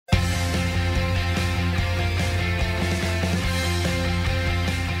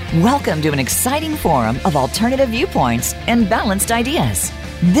Welcome to an exciting forum of alternative viewpoints and balanced ideas.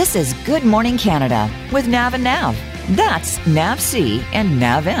 This is Good Morning Canada with Nav and Nav. That's Nav C and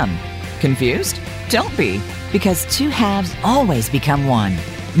Nav M. Confused? Don't be, because two halves always become one.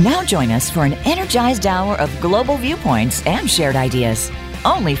 Now join us for an energized hour of global viewpoints and shared ideas.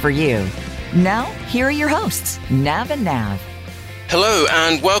 Only for you. Now, here are your hosts, Nav and Nav. Hello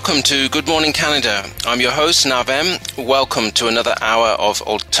and welcome to Good Morning Canada. I'm your host, Nav M. Welcome to another hour of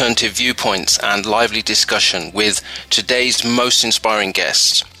alternative viewpoints and lively discussion with today's most inspiring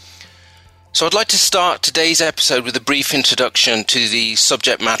guests. So I'd like to start today's episode with a brief introduction to the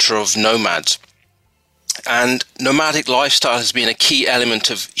subject matter of nomads. And nomadic lifestyle has been a key element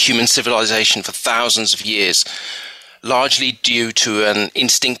of human civilization for thousands of years, largely due to an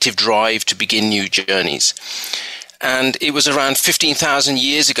instinctive drive to begin new journeys. And it was around 15,000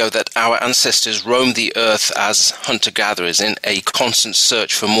 years ago that our ancestors roamed the earth as hunter-gatherers in a constant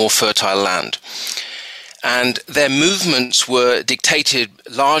search for more fertile land. And their movements were dictated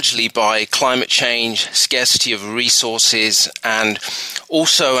largely by climate change, scarcity of resources, and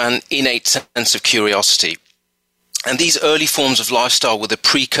also an innate sense of curiosity. And these early forms of lifestyle were the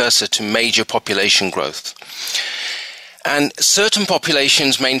precursor to major population growth. And certain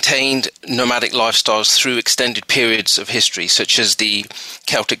populations maintained nomadic lifestyles through extended periods of history, such as the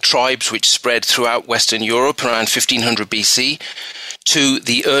Celtic tribes, which spread throughout Western Europe around 1500 BC, to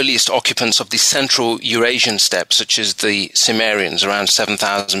the earliest occupants of the central Eurasian steppe, such as the Cimmerians around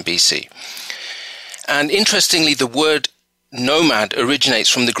 7000 BC. And interestingly, the word nomad originates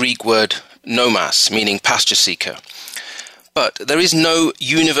from the Greek word nomas, meaning pasture seeker. But there is no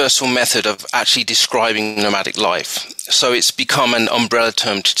universal method of actually describing nomadic life. So it's become an umbrella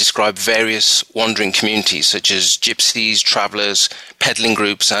term to describe various wandering communities, such as gypsies, travelers, peddling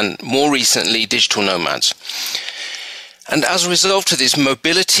groups, and more recently, digital nomads. And as a result of this,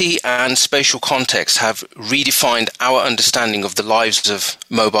 mobility and spatial context have redefined our understanding of the lives of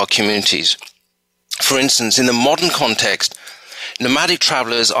mobile communities. For instance, in the modern context, nomadic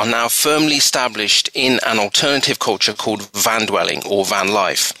travelers are now firmly established in an alternative culture called van dwelling or van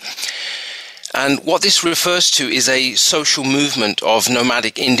life. And what this refers to is a social movement of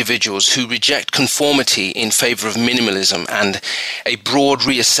nomadic individuals who reject conformity in favor of minimalism and a broad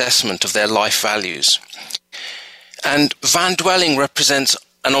reassessment of their life values. And van dwelling represents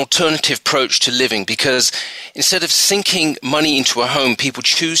an alternative approach to living because instead of sinking money into a home, people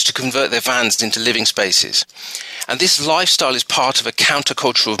choose to convert their vans into living spaces. And this lifestyle is part of a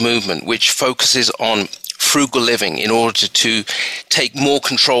countercultural movement which focuses on frugal living in order to take more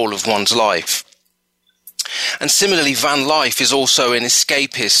control of one's life. And similarly, van life is also an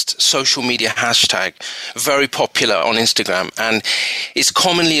escapist social media hashtag, very popular on Instagram, and is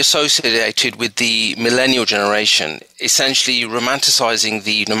commonly associated with the millennial generation, essentially romanticizing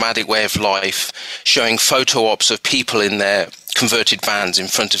the nomadic way of life, showing photo ops of people in their converted vans in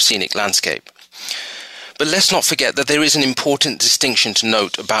front of scenic landscape. But let's not forget that there is an important distinction to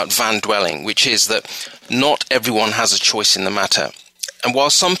note about van dwelling, which is that not everyone has a choice in the matter. And while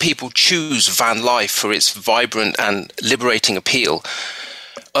some people choose van life for its vibrant and liberating appeal,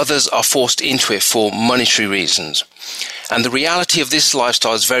 others are forced into it for monetary reasons. And the reality of this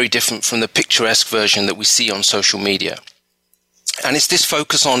lifestyle is very different from the picturesque version that we see on social media. And it's this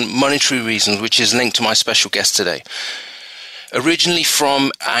focus on monetary reasons which is linked to my special guest today. Originally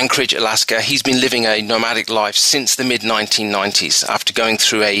from Anchorage, Alaska, he's been living a nomadic life since the mid-1990s after going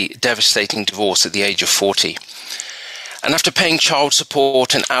through a devastating divorce at the age of 40. And after paying child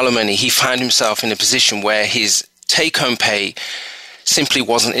support and alimony, he found himself in a position where his take-home pay simply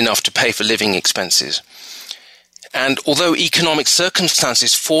wasn't enough to pay for living expenses. And although economic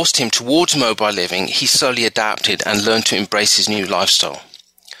circumstances forced him towards mobile living, he slowly adapted and learned to embrace his new lifestyle.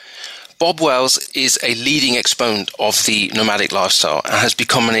 Bob Wells is a leading exponent of the nomadic lifestyle and has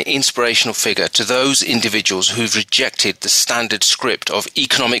become an inspirational figure to those individuals who've rejected the standard script of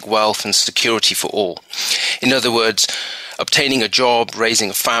economic wealth and security for all. In other words, obtaining a job, raising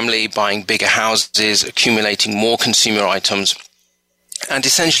a family, buying bigger houses, accumulating more consumer items, and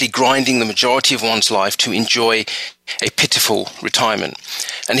essentially grinding the majority of one's life to enjoy a pitiful retirement.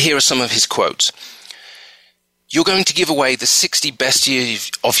 And here are some of his quotes. You're going to give away the 60 best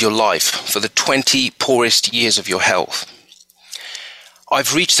years of your life for the 20 poorest years of your health.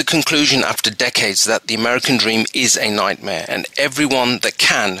 I've reached the conclusion after decades that the American dream is a nightmare and everyone that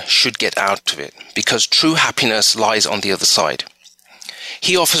can should get out of it because true happiness lies on the other side.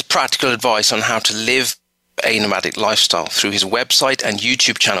 He offers practical advice on how to live a nomadic lifestyle through his website and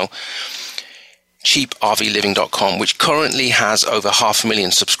YouTube channel, cheaprvliving.com, which currently has over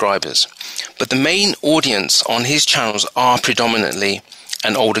 500,000 subscribers. But the main audience on his channels are predominantly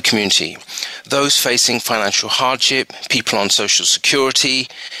and older community, those facing financial hardship, people on social security,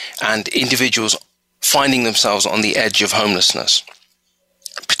 and individuals finding themselves on the edge of homelessness,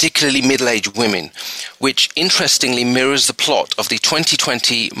 particularly middle-aged women, which interestingly mirrors the plot of the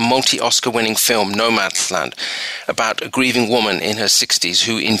 2020 multi-Oscar winning film Nomadland, about a grieving woman in her 60s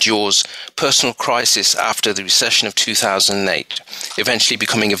who endures personal crisis after the recession of 2008, eventually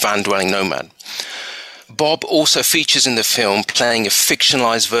becoming a van-dwelling nomad. Bob also features in the film playing a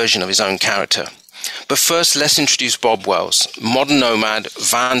fictionalized version of his own character. But first, let's introduce Bob Wells, modern nomad,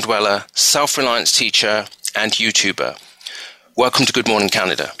 van dweller, self-reliance teacher, and YouTuber. Welcome to Good Morning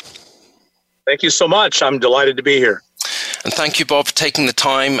Canada. Thank you so much. I'm delighted to be here. And thank you, Bob, for taking the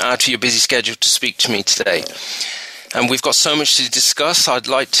time out of your busy schedule to speak to me today. And we've got so much to discuss. I'd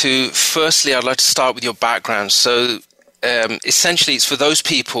like to start with your background. So essentially, it's for those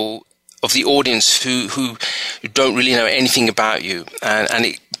people of the audience who don't really know anything about you, and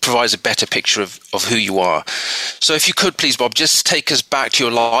it provides a better picture of who you are. So if you could, please, Bob, just take us back to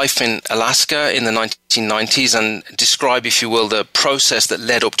your life in Alaska in the 1990s and describe, if you will, the process that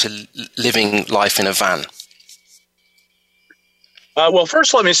led up to living life in a van. Well,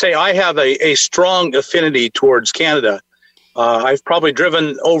 first, let me say I have a strong affinity towards Canada. I've probably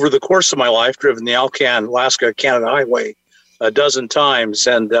driven over the course of my life, driven the Alcan Alaska-Canada Highway a dozen times.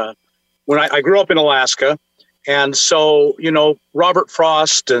 And when I grew up in Alaska, and so, Robert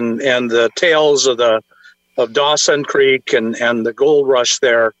Frost and the tales of Dawson Creek and the gold rush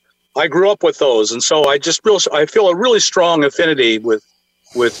there, I grew up with those. And so I feel a really strong affinity with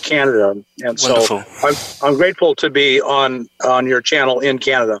Canada. And Wonderful. So I'm grateful to be on your channel in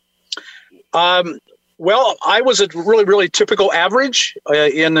Canada. Well, I was a really, really typical average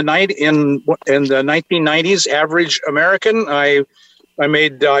in the 1990s, average American. I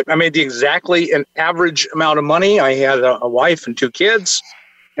made exactly an average amount of money. I had a wife and 2 kids,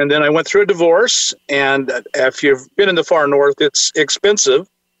 and then I went through a divorce. And if you've been in the far north, it's expensive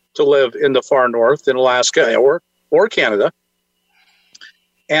to live in the far north in Alaska or Canada.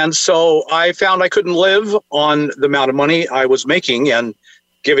 And so I found I couldn't live on the amount of money I was making and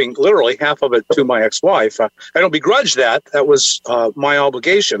giving literally half of it to my ex-wife. I don't begrudge that. That was my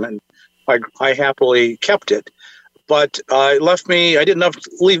obligation, and I happily kept it. But it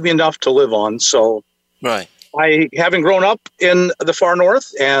didn't leave me enough to live on. So, right. Having grown up in the far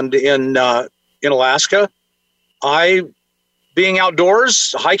north and in Alaska, being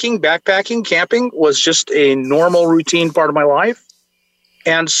outdoors, hiking, backpacking, camping was just a normal routine part of my life.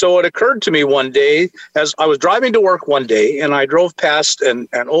 And so it occurred to me one day, as I was driving to work one day, and I drove past an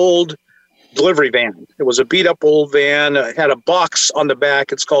old delivery van. It was a beat-up old van. It had a box on the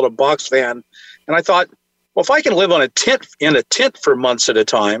back. It's called a box van. And I thought, well, if I can live in a tent for months at a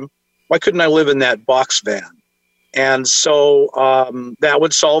time, why couldn't I live in that box van? And so that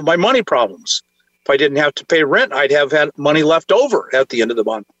would solve my money problems. If I didn't have to pay rent, I'd have had money left over at the end of the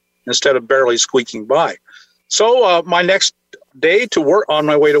month instead of barely squeaking by. So my next day to work, on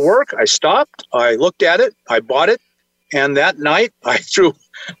my way to work, I stopped, I looked at it, I bought it, and that night I threw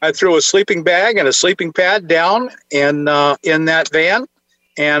a sleeping bag and a sleeping pad down in that van.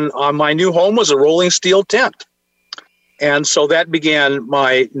 And my new home was a rolling steel tent. And so that began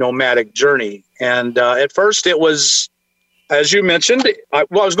my nomadic journey. And at first it was, as you mentioned, I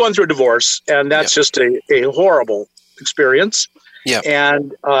was going through a divorce, and that's just a horrible experience. Yeah.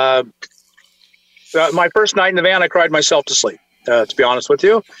 And my first night in the van, I cried myself to sleep, to be honest with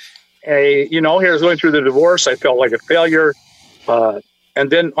you. Here I was going through the divorce. I felt like a failure. And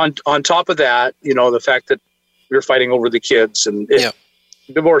then on top of that, the fact that we were fighting over the kids, and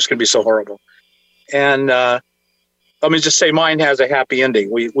divorce can be so horrible. And let me just say, mine has a happy ending.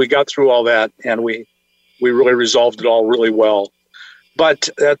 We got through all that, and we really resolved it all really well. But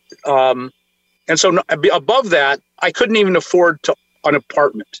and so above that, I couldn't even afford an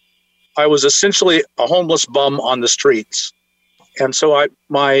apartment. I was essentially a homeless bum on the streets, and so I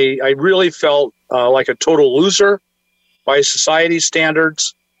really felt like a total loser by society's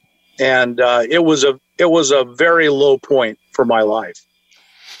standards, and it was a very low point for my life.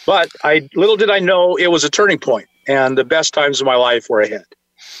 But little did I know it was a turning point, and the best times of my life were ahead.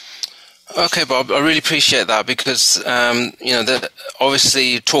 Okay, Bob, I really appreciate that because,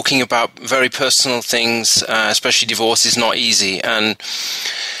 obviously talking about very personal things, especially divorce, is not easy. And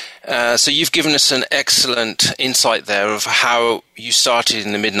so you've given us an excellent insight there of how you started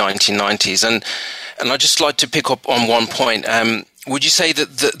in the mid-1990s. And I'd just like to pick up on one point. Would you say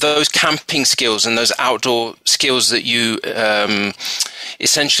that those camping skills and those outdoor skills that you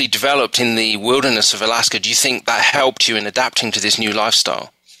essentially developed in the wilderness of Alaska, do you think that helped you in adapting to this new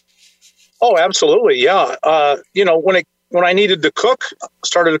lifestyle? Oh, absolutely. Yeah. when I needed to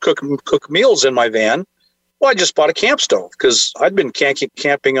started to cook meals in my van, well, I just bought a camp stove because I'd been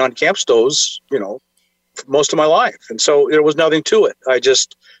camping on camp stoves, for most of my life. And so there was nothing to it.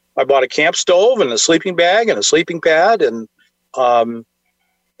 I bought a camp stove and a sleeping bag and a sleeping pad. And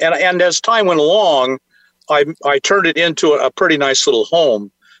as time went along, I turned it into a pretty nice little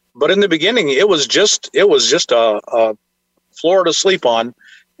home. But in the beginning, it was just a floor to sleep on.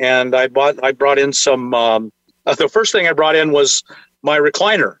 And I brought in some, the first thing I brought in was my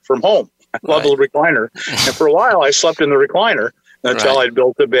recliner from home. I love the recliner. And for a while, I slept in the recliner until I'd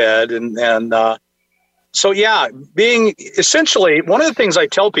built the bed. So being essentially, one of the things I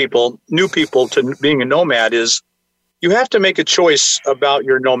tell new people to being a nomad is you have to make a choice about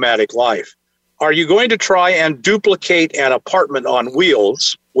your nomadic life. Are you going to try and duplicate an apartment on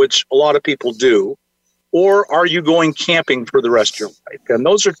wheels, which a lot of people do, or are you going camping for the rest of your life? And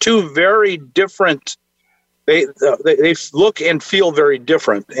those are two very different, they look and feel very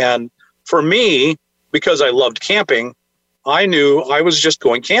different. And for me, because I loved camping, I knew I was just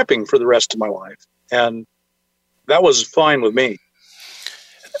going camping for the rest of my life. And that was fine with me.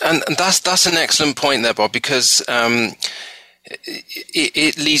 And that's an excellent point there, Bob, because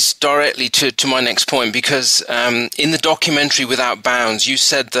it leads directly to my next point, because in the documentary Without Bounds, you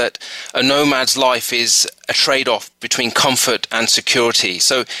said that a nomad's life is a trade-off between comfort and security.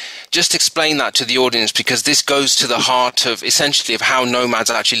 So just explain that to the audience, because this goes to the heart of essentially of how nomads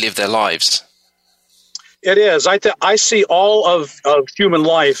actually live their lives. It is. I see all of human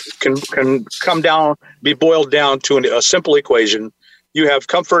life can be boiled down to a simple equation. You have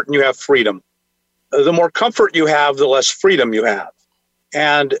comfort and you have freedom. The more comfort you have, the less freedom you have.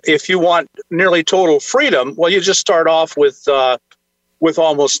 And if you want nearly total freedom, well, you just start off with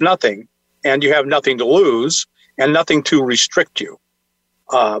almost nothing, and you have nothing to lose and nothing to restrict you.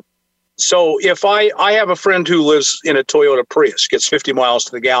 So if I have a friend who lives in a Toyota Prius, gets 50 miles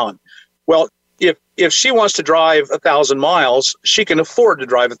to the gallon. Well, if she wants to drive 1,000 miles, she can afford to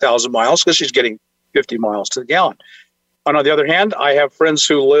drive 1,000 miles because she's getting 50 miles to the gallon. On the other hand, I have friends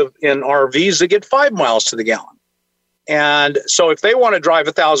who live in RVs that get 5 miles to the gallon. And so if they want to drive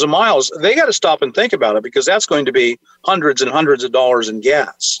 1,000 miles, they got to stop and think about it, because that's going to be hundreds and hundreds of dollars in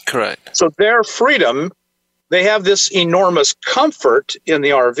gas. Correct. So their freedom, they have this enormous comfort in the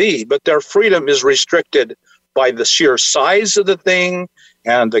RV, but their freedom is restricted by the sheer size of the thing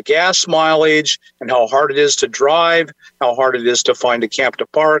and the gas mileage and how hard it is to drive, how hard it is to find a camp to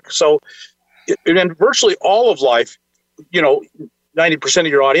park. So in virtually all of life, 90% of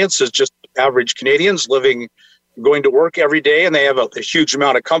your audience is just average Canadians going to work every day, and they have a huge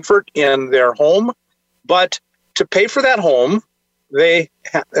amount of comfort in their home. But to pay for that home,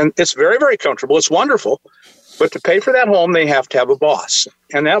 and it's very, very comfortable. It's wonderful. But to pay for that home, they have to have a boss.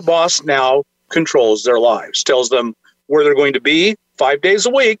 And that boss now controls their lives, tells them where they're going to be 5 days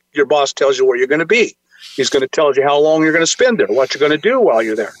a week. Your boss tells you where you're going to be. He's going to tell you how long you're going to spend there, what you're going to do while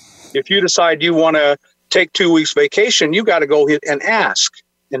you're there. If you decide you want to take 2 weeks vacation, you got to go hit and ask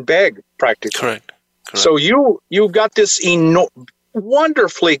and beg, practically. Correct. So you've got this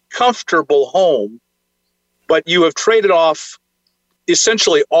wonderfully comfortable home, but you have traded off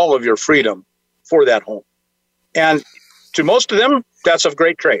essentially all of your freedom for that home. And to most of them, that's a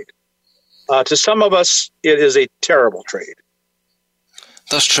great trade. To some of us, it is a terrible trade.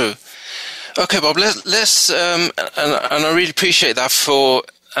 That's true. Okay, Bob, let's and I really appreciate that for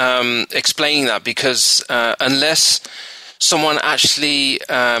explaining that, because unless someone actually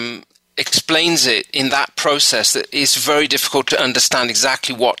explains it in that process, that it's very difficult to understand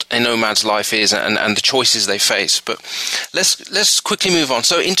exactly what a nomad's life is and the choices they face. But let's quickly move on.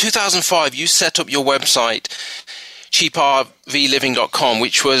 So in 2005, you set up your website, cheaprvliving.com,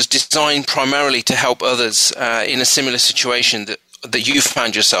 which was designed primarily to help others in a similar situation that you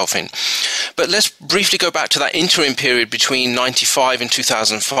found yourself in. But let's briefly go back to that interim period between 95 and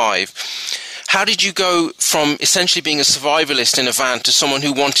 2005. How did you go from essentially being a survivalist in a van to someone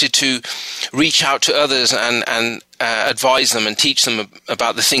who wanted to reach out to others and advise them and teach them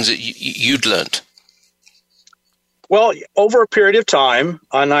about the things that you'd learned? Well, over a period of time,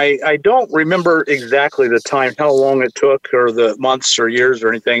 and I don't remember exactly the time, how long it took, or the months or years or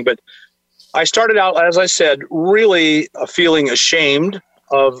anything, but I started out, as I said, really feeling ashamed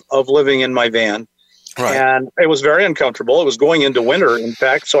of living in my van. Right. And it was very uncomfortable. It was going into winter, in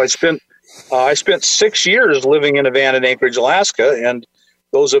fact. So I spent 6 years living in a van in Anchorage, Alaska. And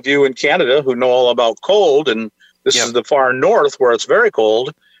those of you in Canada who know all about cold, and this is the far north where it's very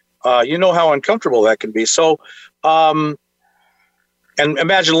cold, you know how uncomfortable that can be. So, and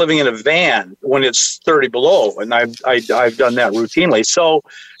imagine living in a van when it's 30 below. And I've done that routinely. So,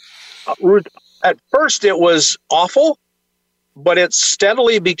 at first, it was awful, but it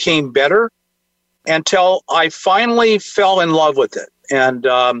steadily became better until I finally fell in love with it. And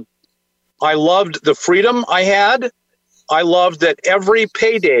I loved the freedom I had. I loved that every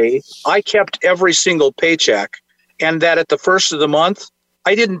payday, I kept every single paycheck, and that at the first of the month,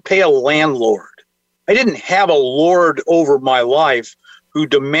 I didn't pay a landlord. I didn't have a lord over my life who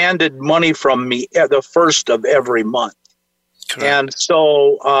demanded money from me at the first of every month. Correct. And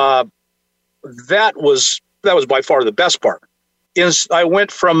so that was by far the best part. Is I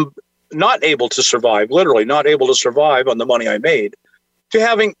went from not able to survive, literally not able to survive on the money I made, to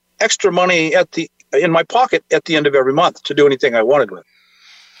having extra money in my pocket at the end of every month to do anything I wanted with.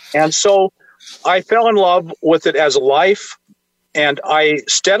 And so I fell in love with it as a life, and I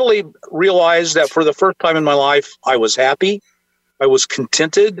steadily realized that for the first time in my life, I was happy, I was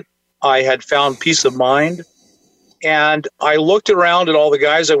contented, I had found peace of mind. And I looked around at all the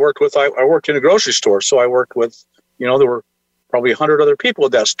guys I worked with. I worked in a grocery store, so I worked with, there were probably 100 other people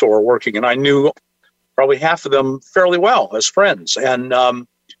at that store working, and I knew probably half of them fairly well as friends. And none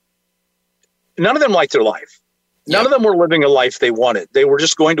of them liked their life. None of them were living a life they wanted. They were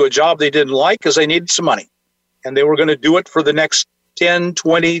just going to a job they didn't like because they needed some money. And they were going to do it for the next 10,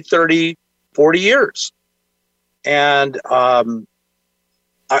 20, 30, 40 years. And I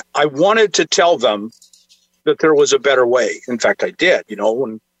wanted to tell them that there was a better way. In fact, I did.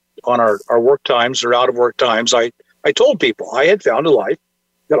 When on our work times or out of work times, I told people I had found a life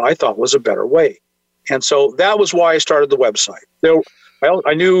that I thought was a better way. And so that was why I started the website.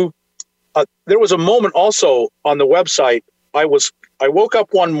 I knew there was a moment also on the website. I woke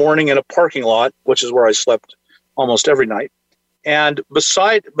up one morning in a parking lot, which is where I slept almost every night. And it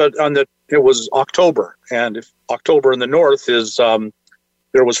was October, and if October in the north is,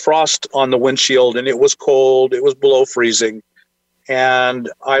 there was frost on the windshield, and it was cold. It was below freezing, and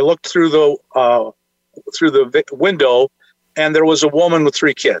I looked through the window, and there was a woman with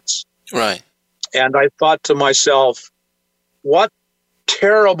 3 kids. Right. And I thought to myself, what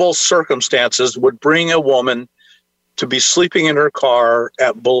terrible circumstances would bring a woman to be sleeping in her car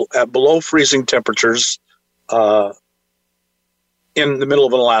at below freezing temperatures in the middle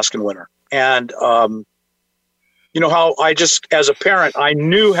of an Alaskan winter. And how I just, as a parent, I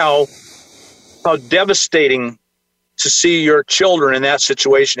knew how devastating to see your children in that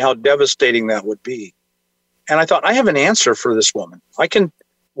situation, how devastating that would be. And I thought, I have an answer for this woman.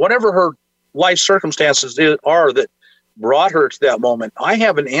 Whatever her life circumstances are that brought her to that moment, I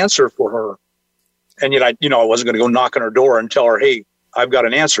have an answer for her. And yet I wasn't going to go knock on her door and tell her, hey, I've got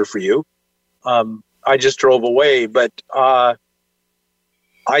an answer for you. I just drove away. But I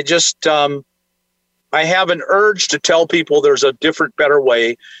have an urge to tell people there's a different, better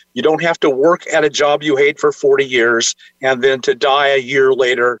way. You don't have to work at a job you hate for 40 years and then to die a year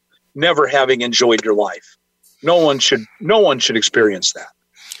later never having enjoyed your life. No one should experience that.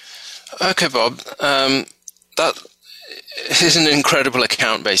 Okay, Bob. That is an incredible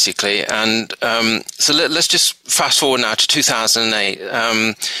account, basically. And so let's just fast forward now to 2008,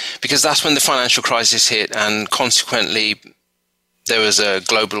 because that's when the financial crisis hit, and consequently there was a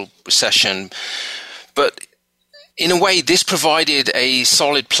global recession. But in a way, this provided a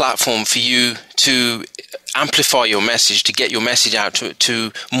solid platform for you to amplify your message, to get your message out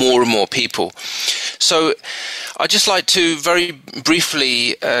to more and more people. So I'd just like to very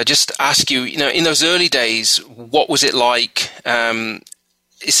briefly just ask you, in those early days, what was it like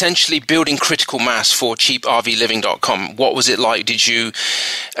essentially building critical mass for cheaprvliving.com? What was it like?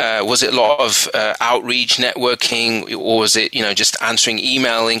 Was it a lot of outreach, networking, or was it, just answering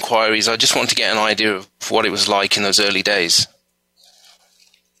email inquiries? I just want to get an idea of what it was like in those early days.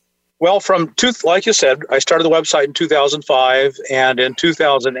 Well, like you said, I started the website in 2005, and in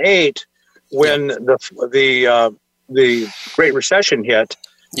 2008, when the Great Recession hit,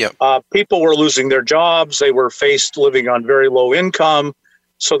 people were losing their jobs. They were faced living on very low income.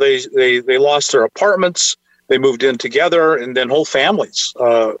 So they lost their apartments, they moved in together, and then whole families,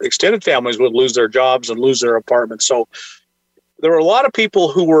 extended families would lose their jobs and lose their apartments. So there were a lot of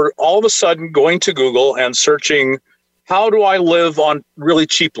people who were all of a sudden going to Google and searching, how do I live on really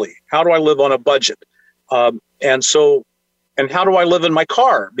cheaply? How do I live on a budget? And how do I live in my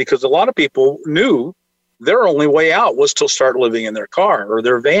car? Because a lot of people knew their only way out was to start living in their car or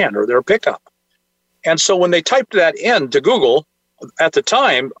their van or their pickup. And so when they typed that into Google, at the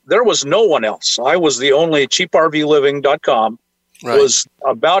time, there was no one else. I was the only cheaprvliving.com was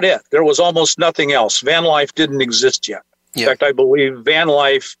about it. There was almost nothing else. Van Life didn't exist yet. In fact, I believe Van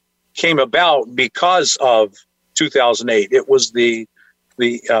Life came about because of 2008. It was the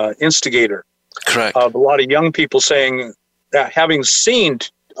instigator. Correct. Of a lot of young people saying that, having seen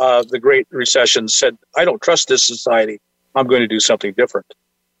the Great Recession, said, I don't trust this society. I'm going to do something different.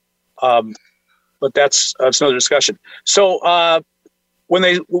 But that's another discussion. So when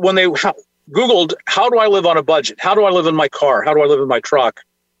they Googled, how do I live on a budget? How do I live in my car? How do I live in my truck?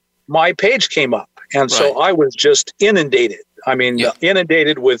 My page came up. And so I was just inundated. I mean,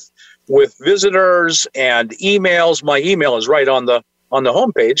 inundated with visitors and emails. My email is right on the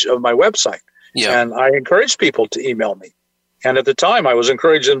homepage of my website. Yeah. And I encouraged people to email me. And at the time, I was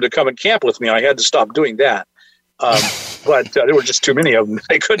encouraging them to come and camp with me. I had to stop doing that. But there were just too many of them.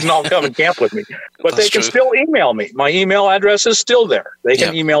 They couldn't all come and camp with me. But they can still email me. My email address is still there. They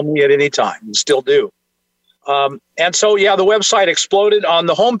can email me at any time and still do. And so, the website exploded. On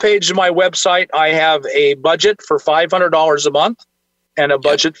the homepage of my website, I have a budget for $500 a month and a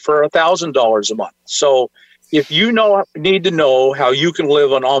budget for $1,000 a month. So if you need to know how you can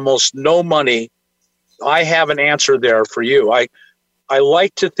live on almost no money, I have an answer there for you. I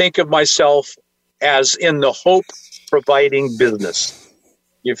like to think of myself as in the hope-providing business.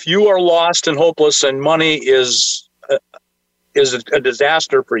 If you are lost and hopeless and money is a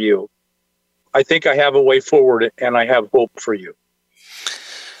disaster for you, I think I have a way forward and I have hope for you.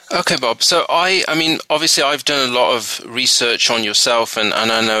 Okay, Bob. So I mean, obviously I've done a lot of research on yourself and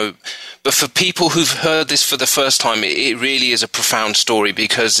I know, but for people who've heard this for the first time, it really is a profound story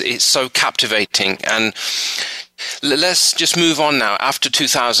because it's so captivating. And let's just move on now. After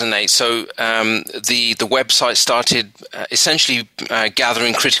 2008, so the website started essentially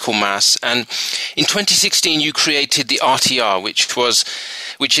gathering critical mass, and in 2016 you created the RTR,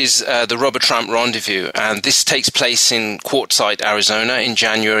 which is the Rubber Tramp Rendezvous, and this takes place in Quartzsite, Arizona, in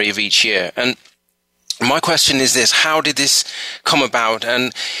January of each year. And my question is this: how did this come about?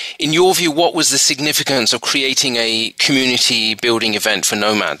 And in your view, what was the significance of creating a community building event for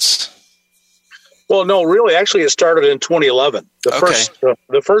nomads? Well, no, really, actually, it started in 2011. The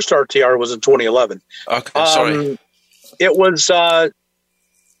first RTR was in 2011. Okay, sorry. It was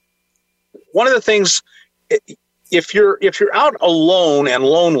one of the things. If you're out alone and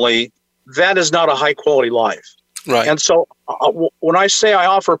lonely, that is not a high quality life. Right. And so when I say I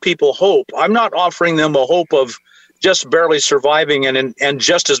offer people hope, I'm not offering them a hope of just barely surviving and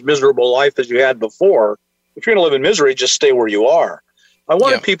just as miserable life as you had before. If you're going to live in misery, just stay where you are. I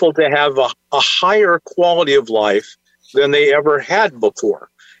wanted people to have a higher quality of life than they ever had before.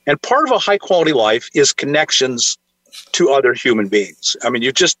 And part of a high quality life is connections to other human beings. I mean,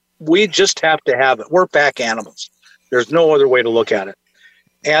 we just have to have it. We're pack animals. There's no other way to look at it.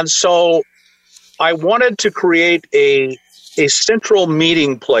 And so I wanted to create a central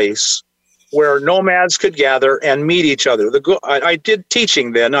meeting place where nomads could gather and meet each other. I did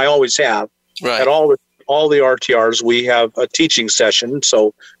teaching then. I always have. Right. At all the RTRs, we have a teaching session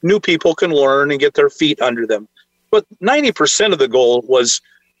so new people can learn and get their feet under them. But 90% of the goal was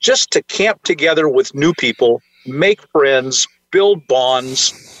just to camp together with new people, make friends, build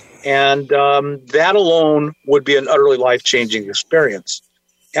bonds, and that alone would be an utterly life-changing experience.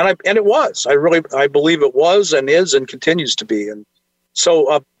 And it was. I believe it was and is and continues to be. And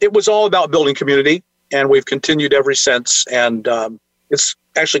so it was all about building community, and we've continued ever since, and it's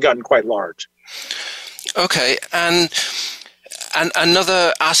actually gotten quite large. Okay, and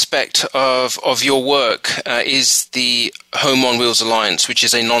another aspect of your work is the Home on Wheels Alliance, which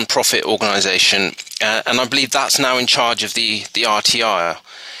is a non-profit organization, and I believe that's now in charge of the RTR.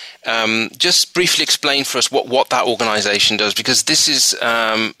 Just briefly explain for us what that organization does, because this is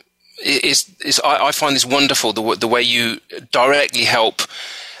I find this wonderful, the way you directly help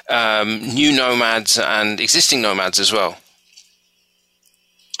new nomads and existing nomads as well.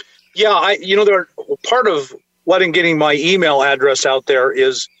 Yeah, part of getting my email address out there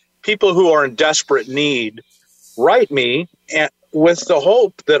is people who are in desperate need write me with the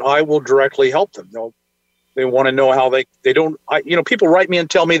hope that I will directly help them. They want to know how they don't. People write me and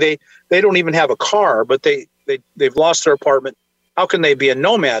tell me they don't even have a car, but they've lost their apartment. How can they be a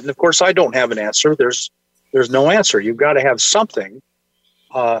nomad? And of course, I don't have an answer. There's no answer. You've got to have something.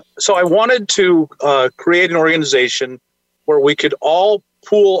 So I wanted to create an organization where we could all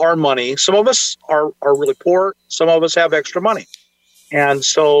pool our money. Some of us are really poor. Some of us have extra money. And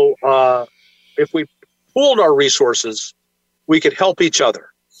so if we pooled our resources, we could help each other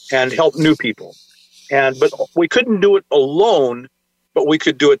and help new people. But we couldn't do it alone, but we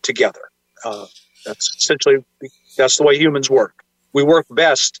could do it together. That's the way humans work. We work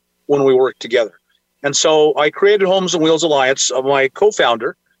best when we work together. And so I created Homes on Wheels Alliance. My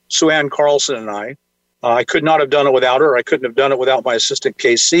co-founder, Sue Ann Carlson, and I could not have done it without her. I couldn't have done it without my assistant,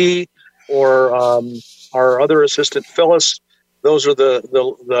 KC, or our other assistant, Phyllis. Those are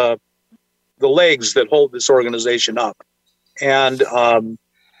the legs that hold this organization up. And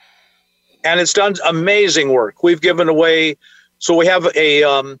and it's done amazing work. We've given away, so we have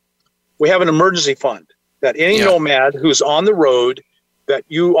an emergency fund that any nomad who's on the road, that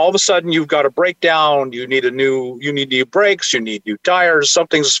you all of a sudden you've got a breakdown, you need new brakes, you need new tires,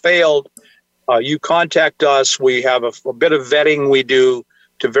 something's failed. You contact us. We have a bit of vetting we do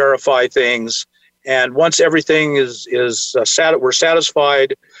to verify things, and once everything we're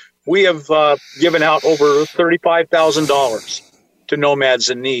satisfied, we have given out over $35,000 to nomads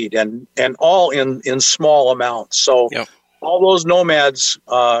in need, and all in small amounts. So all those nomads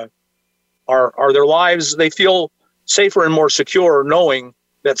are their lives. They feel safer and more secure knowing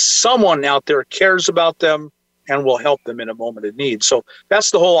that someone out there cares about them and will help them in a moment of need. So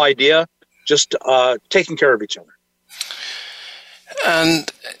that's the whole idea, just taking care of each other. And,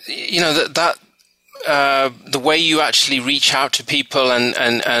 the way you actually reach out to people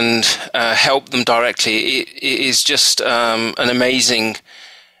and help them directly, it is just an amazing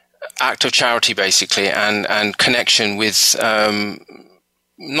act of charity, basically, and connection with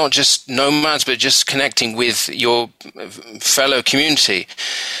not just nomads, but just connecting with your fellow community.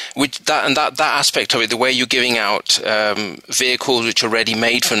 That aspect of it, the way you're giving out vehicles which are ready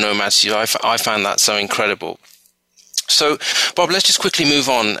made for nomads, I found that so incredible. So, Bob, let's just quickly move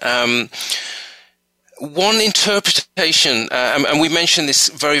on. One interpretation, and we mentioned this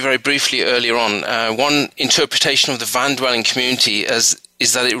very, very briefly earlier on, one interpretation of the van dwelling community is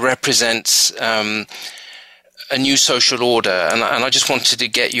that it represents a new social order, and I just wanted to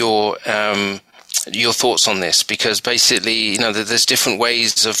get your thoughts on this, because basically, there's different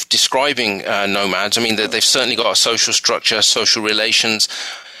ways of describing nomads. I mean, they've certainly got a social structure, social relations.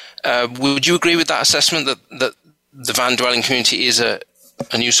 Would you agree with that assessment that the van dwelling community is a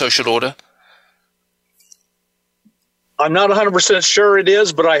new social order? I'm not 100% sure it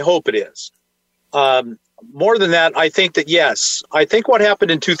is, but I hope it is. More than that, I think that yes. I think what happened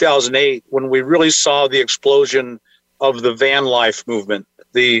in 2008, when we really saw the explosion of the van life movement,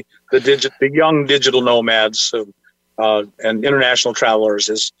 the young digital nomads and international travelers,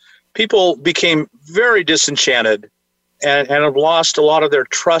 is people became very disenchanted and have lost a lot of their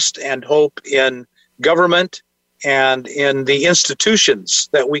trust and hope in government and in the institutions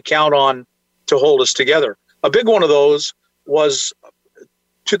that we count on to hold us together. A big one of those was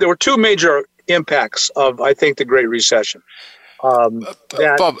there were two major impacts of, I think, the Great Recession.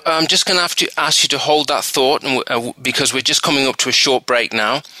 Bob, I'm just going to have to ask you to hold that thought, because we're just coming up to a short break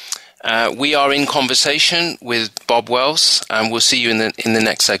now. We are in conversation with Bob Wells, and we'll see you in the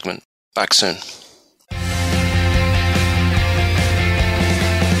next segment. Back soon.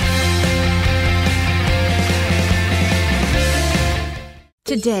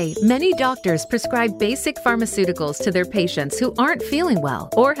 Today, many doctors prescribe basic pharmaceuticals to their patients who aren't feeling well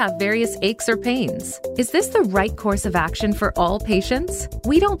or have various aches or pains. Is this the right course of action for all patients?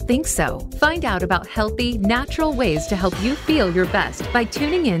 We don't think so. Find out about healthy, natural ways to help you feel your best by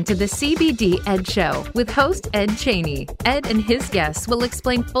tuning in to the CBD Ed Show with host Ed Cheney. Ed and his guests will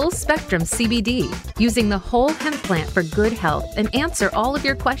explain full-spectrum CBD, using the whole hemp plant for good health, and answer all of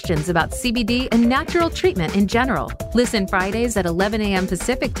your questions about CBD and natural treatment in general. Listen Fridays at 11 a.m.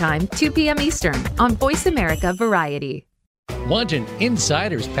 Pacific Time, 2 p.m. Eastern on Voice America Variety. Want an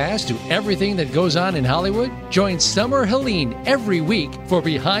insider's pass to everything that goes on in Hollywood? Join Summer Helene every week for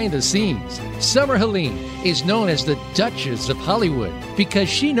Behind the Scenes. Summer Helene is known as the Duchess of Hollywood because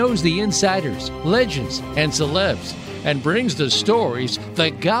she knows the insiders, legends, and celebs, and brings the stories, the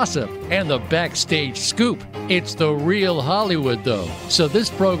gossip, and the backstage scoop. It's the real Hollywood, though, so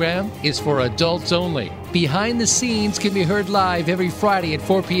this program is for adults only. Behind the Scenes can be heard live every Friday at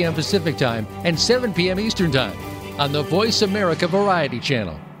 4 p.m. Pacific Time and 7 p.m. Eastern Time on the Voice America Variety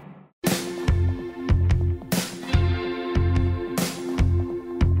Channel.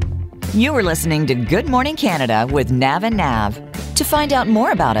 You are listening to Good Morning Canada with Nav and Nav. To find out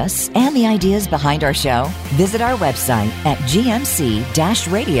more about us and the ideas behind our show, visit our website at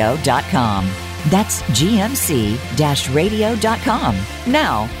gmc-radio.com. That's gmc-radio.com.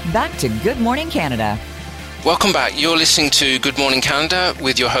 Now, back to Good Morning Canada. Welcome back. You're listening to Good Morning Canada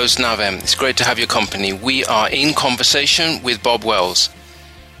with your host, Navem. It's great to have your company. We are in conversation with Bob Wells.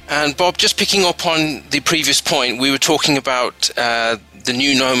 And Bob, just picking up on the previous point, we were talking about the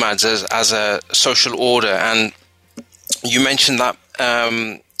new nomads as a social order, and you mentioned that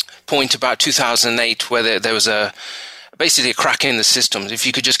point about 2008 where there was basically a crack in the systems. If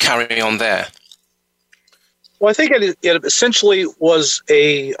you could just carry on there. Well, I think it essentially was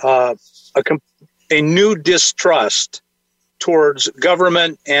a new distrust towards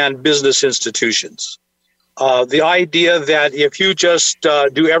government and business institutions. The idea that if you just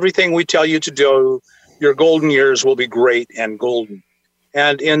do everything we tell you to do, your golden years will be great and golden.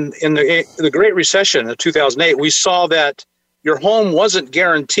 And in the Great Recession of 2008, we saw that your home wasn't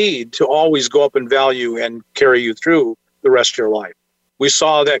guaranteed to always go up in value and carry you through the rest of your life. We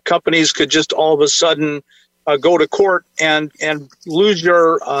saw that companies could just all of a sudden go to court and lose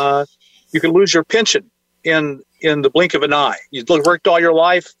your you could lose your pension in the blink of an eye. You worked all your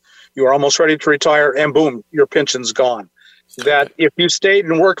life, you were almost ready to retire, and boom, your pension's gone. That if you stayed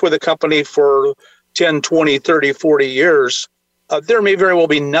and worked with a company for 10, 20, 30, 40 years, there may very well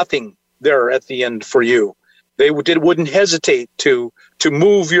be nothing there at the end for you. They wouldn't hesitate to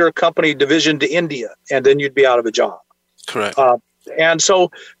move your company division to India, and then you'd be out of a job. Correct. And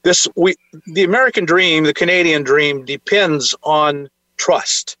so the American dream, the Canadian dream, depends on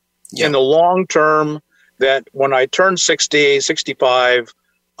trust in the long term, that when I turn 60, 65,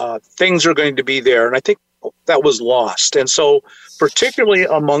 things are going to be there. And I think that was lost. And so particularly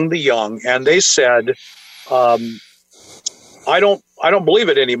among the young, and they said, I don't believe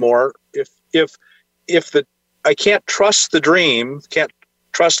it anymore. If I can't trust the dream, can't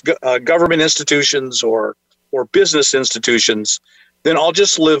trust government institutions or business institutions, then I'll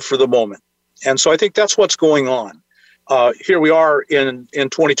just live for the moment. And so I think that's what's going on. Here we are in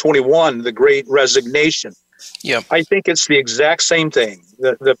 2021, the Great Resignation. Yeah, I think it's the exact same thing.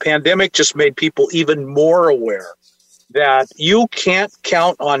 The pandemic just made people even more aware that you can't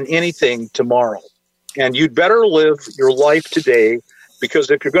count on anything tomorrow. And you'd better live your life today, because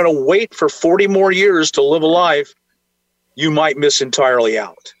if you're going to wait for 40 more years to live a life, you might miss entirely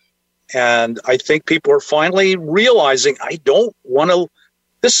out. And I think people are finally realizing, I don't want to,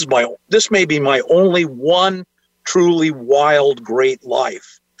 this may be my only one truly wild, great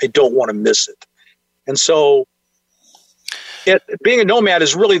life. I don't want to miss it. And so being a nomad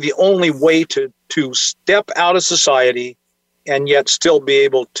is really the only way to step out of society and yet still be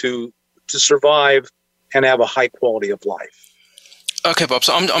able to survive and have a high quality of life. Okay, Bob.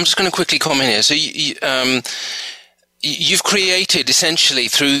 So I'm just going to quickly comment here. So you've created essentially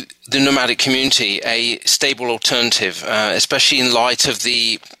through the nomadic community a stable alternative, especially in light of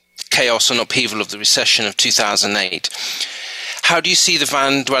the chaos and upheaval of the recession of 2008. How do you see the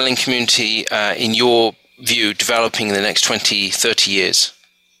van dwelling community, in your view, developing in the next 20, 30 years?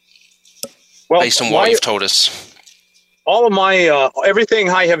 Well, based on what you've told us. All of my, everything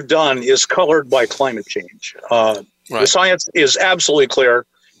I have done is colored by climate change. Right. The science is absolutely clear.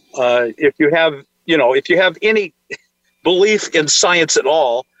 If you have any belief in science at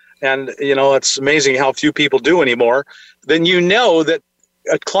all, and, it's amazing how few people do anymore, then you know that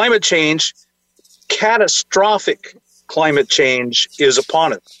climate change, catastrophic climate change is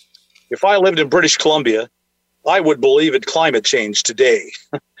upon us. If I lived in British Columbia, I would believe in climate change today.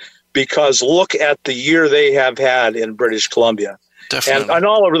 Because look at the year they have had in British Columbia. Definitely. And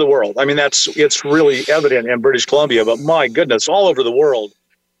all over the world. I mean, it's really evident in British Columbia, but my goodness, all over the world,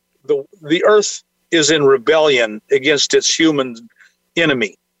 the earth is in rebellion against its human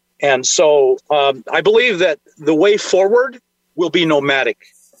enemy. And so I believe that the way forward will be nomadic,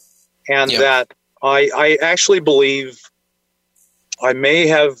 and that I actually believe I may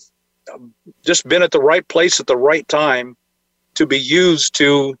have just been at the right place at the right time to be used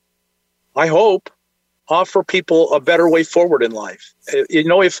to, I hope, offer people a better way forward in life.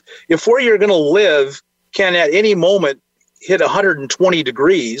 If where you're going to live can at any moment hit 120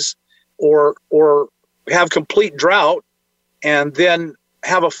 degrees or have complete drought, and then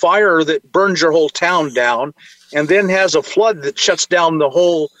have a fire that burns your whole town down, and then has a flood that shuts down the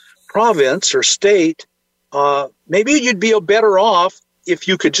whole province or state, maybe you'd be better off if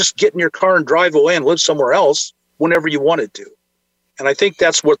you could just get in your car and drive away and live somewhere else whenever you wanted to. And I think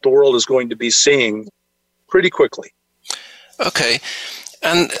that's what the world is going to be seeing pretty quickly. Okay.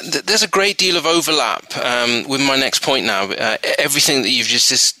 And there's a great deal of overlap with my next point now. Everything that you've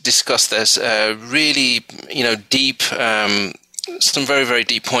just discussed, there's really, deep, some very, very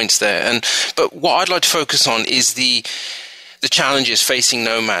deep points there. But what I'd like to focus on is the challenges facing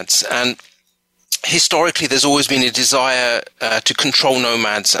nomads. And historically, there's always been a desire to control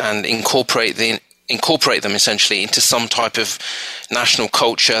nomads and incorporate them essentially into some type of national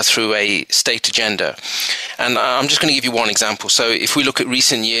culture through a state agenda. And I'm just going to give you one example. So if we look at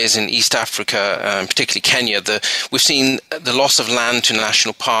recent years in East Africa, particularly Kenya, we've seen the loss of land to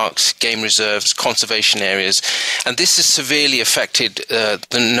national parks, game reserves, conservation areas, and this has severely affected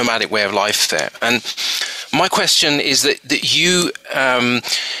the nomadic way of life there. And my question is that you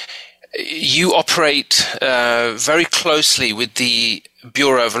operate very closely with the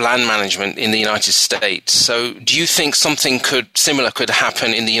Bureau of Land Management in the United States. So do you think something similar could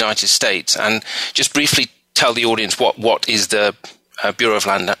happen in the United States? And just briefly tell the audience what is the Bureau of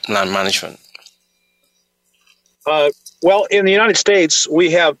Land Management? Well, in the United States,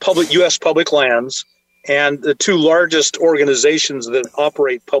 we have U.S. public lands, and the two largest organizations that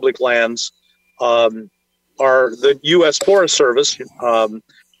operate public lands are the U.S. Forest Service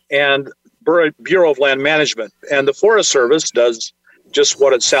and Bureau of Land Management. And the Forest Service does just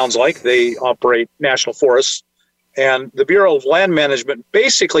what it sounds like. They operate national forests. And the Bureau of Land Management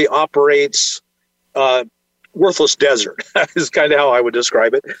basically operates worthless desert is kind of how I would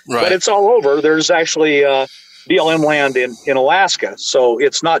describe it. Right. But it's all over. There's actually BLM land in Alaska. So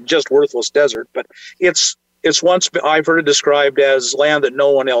it's not just worthless desert, but it's once I've heard it described as land that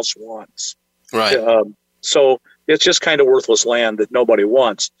no one else wants. Right. So it's just kind of worthless land that nobody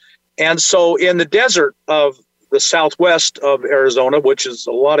wants. And so in the desert of the southwest of Arizona, which is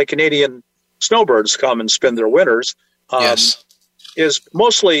a lot of Canadian snowbirds come and spend their winters, yes, is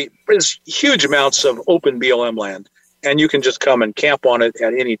huge amounts of open BLM land, and you can just come and camp on it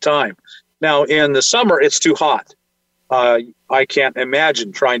at any time. Now, in the summer, it's too hot. I can't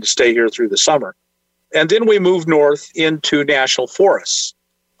imagine trying to stay here through the summer. And then we move north into national forests,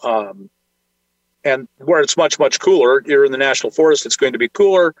 and where it's much, much cooler. You're in the national forest, it's going to be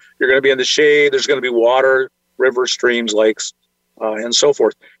cooler. You're going to be in the shade. There's going to be water, rivers, streams, lakes, and so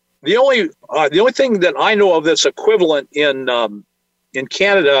forth. The only thing that I know of that's equivalent in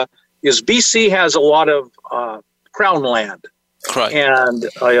Canada is BC has a lot of crown land. Right. And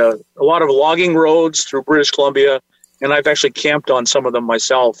a lot of logging roads through British Columbia, and I've actually camped on some of them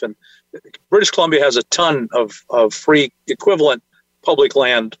myself. And British Columbia has a ton of free equivalent public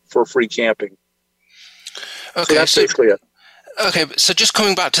land for free camping. Okay, so that's basically it. Okay, so just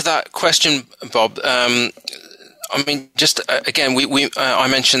coming back to that question, Bob. I mean, just again, I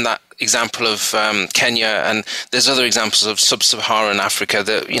mentioned that example of Kenya, and there's other examples of sub-Saharan Africa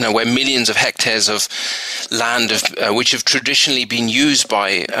that, where millions of hectares of land which have traditionally been used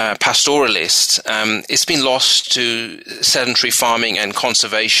by pastoralists, it's been lost to sedentary farming and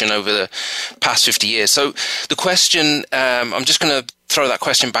conservation over the past 50 years. So the question, I'm just going to throw that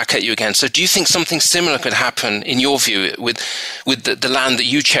question back at you again. So do you think something similar could happen, in your view, with the land that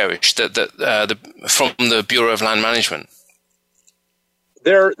you cherish, from the Bureau of Land Management?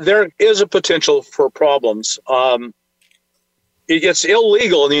 There is a potential for problems. It's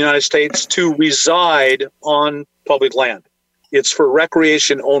illegal in the United States to reside on public land. It's for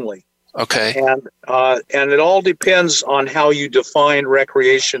recreation only. Okay. And it all depends on how you define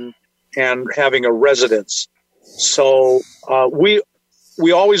recreation and having a residence. So we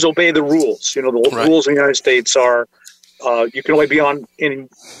always obey the rules. The right. rules in the United States are you can only be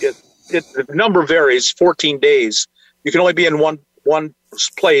the number varies, 14 days. You can only be in one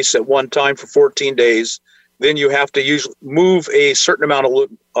place at one time for 14 days. Then you have to usually move a certain amount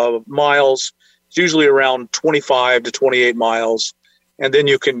of miles. It's usually around 25 to 28 miles. And then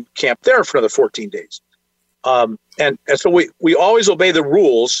you can camp there for another 14 days. And so we always obey the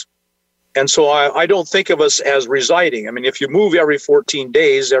rules. And so I don't think of us as residing. I mean, if you move every 14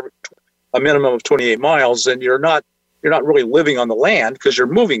 days, a minimum of 28 miles, then you're not really living on the land because you're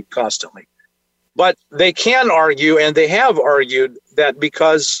moving constantly. But they can argue, and they have argued, that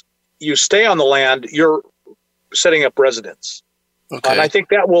because you stay on the land, you're setting up residence. Okay. And I think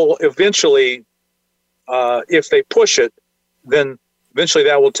that will eventually, if they push it, then eventually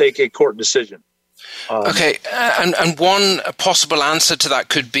that will take a court decision. Okay, and one possible answer to that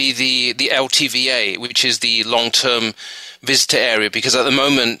could be the LTVA, which is the long-term visitor area, because at the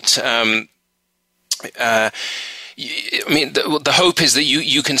moment, the hope is that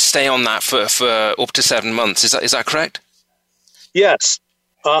you can stay on that for up to 7 months. Is that correct? Yes.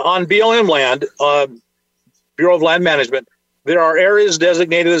 On BLM land, Bureau of Land Management, there are areas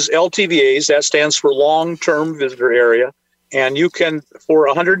designated as LTVAs. That stands for long-term visitor area. And you can, for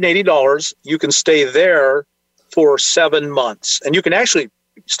 $180, you can stay there for 7 months. And you can actually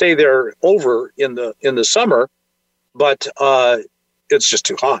stay there over in the summer, but it's just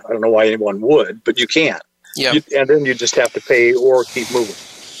too hot. I don't know why anyone would, but you can. Yeah. And then you just have to pay or keep moving.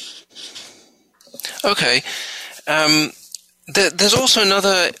 Okay. There's also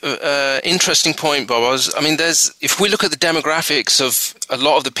another interesting point, Bob. If we look at the demographics of a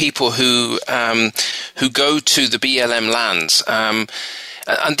lot of the people who go to the BLM lands, and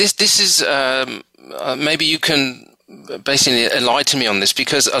this is maybe you can basically enlighten me on this,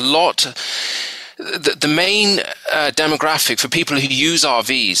 because a lot. The main demographic for people who use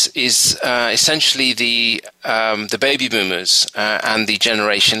RVs is essentially the baby boomers and the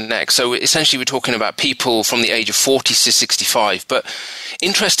Generation X. So essentially we're talking about people from the age of 40 to 65. But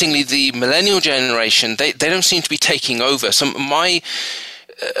interestingly, the millennial generation, they don't seem to be taking over. So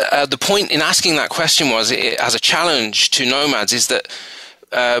the point in asking that question was, as a challenge to nomads, is that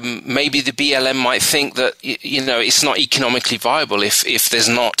maybe the BLM might think that, it's not economically viable if there's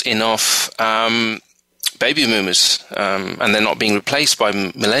not enough baby boomers and they're not being replaced by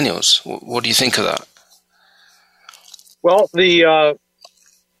millennials. What do you think of that? Well, the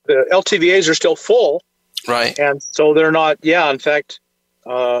LTVAs are still full. Right. And so they're not, in fact,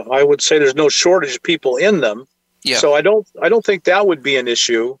 I would say there's no shortage of people in them. Yeah. So I don't think that would be an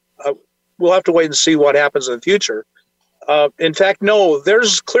issue. We'll have to wait and see what happens in the future. In fact, no,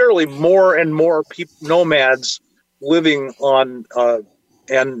 there's clearly more and more nomads living on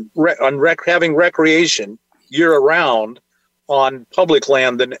having recreation year round on public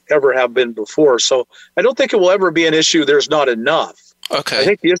land than ever have been before. So I don't think it will ever be an issue. There's not enough. Okay. I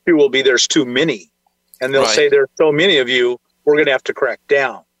think the issue will be there's too many, and they'll say there's so many of you, we're going to have to crack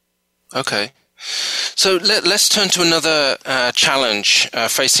down. Okay. So let's turn to another challenge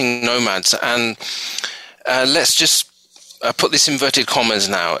facing nomads, and let's just put this inverted commas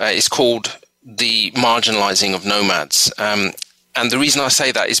now. It's called the marginalizing of nomads. And the reason I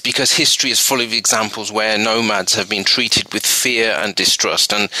say that is because history is full of examples where nomads have been treated with fear and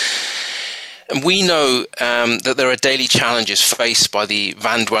distrust. And we know that there are daily challenges faced by the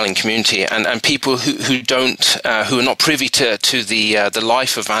van-dwelling community and people who are not privy to the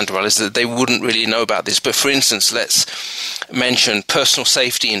life of van-dwellers, that they wouldn't really know about this. But for instance, let's mention personal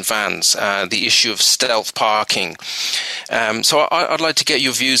safety in vans, the issue of stealth parking. So I'd like to get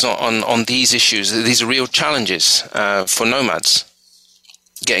your views on these issues. These are real challenges for nomads.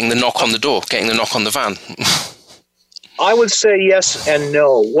 Getting the knock on the door, getting the knock on the van. I would say yes and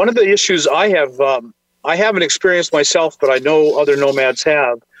no. One of the issues I haven't experienced myself, but I know other nomads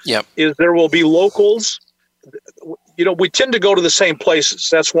have, is there will be locals. We tend to go to the same places.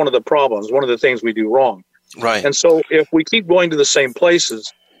 That's one of the problems, one of the things we do wrong. Right. And so if we keep going to the same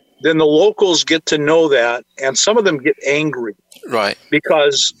places, then the locals get to know that, and some of them get angry. Right.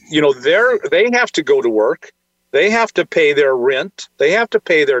 Because, they have to go to work. They have to pay their rent. They have to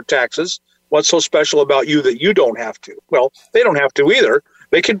pay their taxes. What's so special about you that you don't have to? Well, they don't have to either.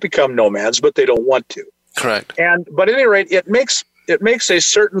 They can become nomads, but they don't want to. Correct. But at any rate, it makes a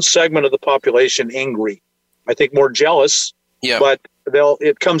certain segment of the population angry. I think more jealous. Yeah. But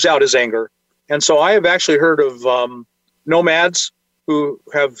it comes out as anger. And so I have actually heard of nomads who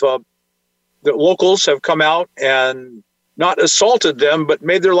have the locals have come out and not assaulted them, but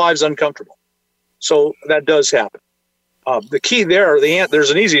made their lives uncomfortable. So that does happen. The key there's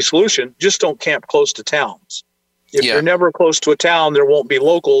an easy solution. Just don't camp close to towns. If you're never close to a town, there won't be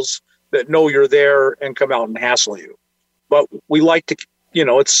locals that know you're there and come out and hassle you. But we like to,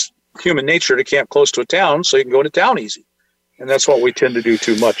 it's human nature to camp close to a town so you can go to town easy. And that's what we tend to do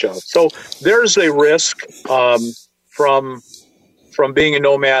too much of. So there's a risk from being a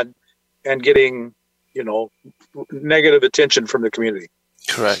nomad and getting, negative attention from the community.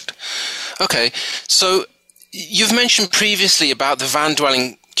 Correct. Okay. So you've mentioned previously about the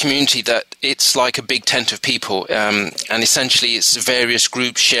van-dwelling community that it's like a big tent of people, and essentially it's various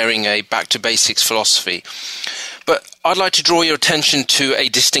groups sharing a back-to-basics philosophy. But I'd like to draw your attention to a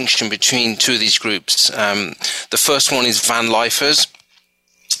distinction between two of these groups. The first one is van lifers,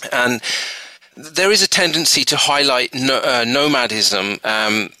 and there is a tendency to highlight nomadism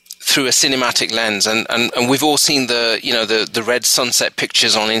through a cinematic lens, and we've all seen the red sunset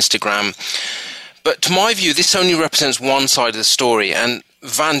pictures on Instagram. But to my view, this only represents one side of the story, and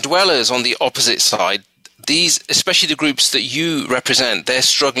van dwellers on the opposite side, these, especially the groups that you represent, they're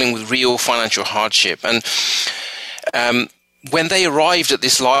struggling with real financial hardship. And when they arrived at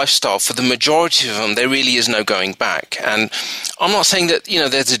this lifestyle, for the majority of them, there really is no going back. And I'm not saying that,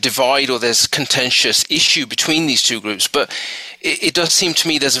 there's a divide or there's contentious issue between these two groups, but it does seem to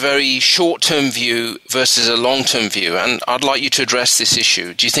me there's a very short-term view versus a long-term view. And I'd like you to address this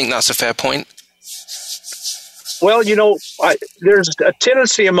issue. Do you think that's a fair point? Well, there's a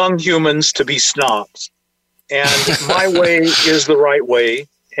tendency among humans to be snobs. And my way is the right way.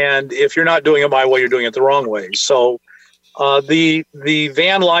 And if you're not doing it my way, you're doing it the wrong way. So the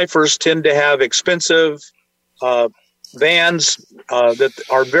van lifers tend to have expensive vans that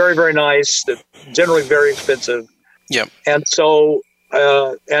are very, very nice, that generally very expensive. Yep. And so,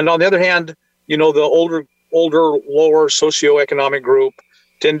 and on the other hand, the older, lower socioeconomic group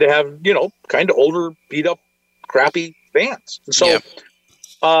tend to have, kind of older, beat up, crappy vans. And so,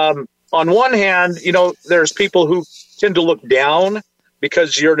 on one hand, there's people who tend to look down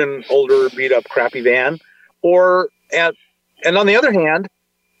because you're in an older, beat up, crappy van, and on the other hand,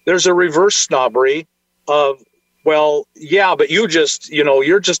 there's a reverse snobbery of, well, yeah, but you just,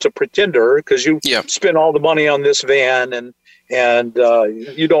 you're just a pretender because you spend all the money on this van and and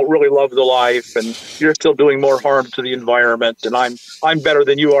you don't really love the life, and you're still doing more harm to the environment, and I'm better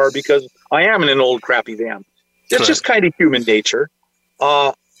than you are because I am in an old crappy van. It's just kind of human nature.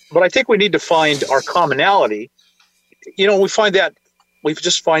 But I think we need to find our commonality. We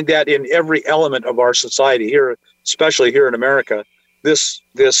just find that in every element of our society here, especially here in America, this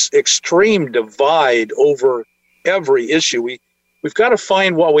extreme divide over every issue. We've got to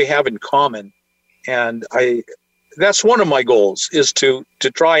find what we have in common. And that's one of my goals, is to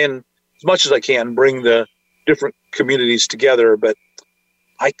try and, as much as I can, bring the different communities together. But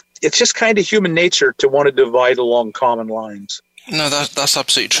it's just kind of human nature to want to divide along common lines. No, that's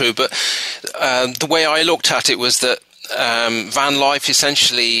absolutely true. But the way I looked at it was that van life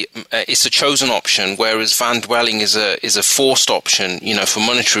essentially is a chosen option, whereas van dwelling is a forced option, for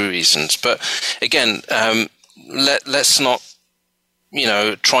monetary reasons. But again, let's not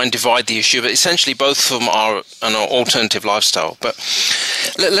try and divide the issue. But essentially, both of them are an alternative lifestyle. But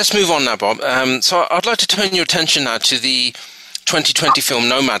let's move on now, Bob. So I'd like to turn your attention now to the 2020 film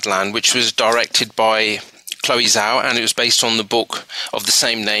Nomadland, which was directed by Chloe Zhao, and it was based on the book of the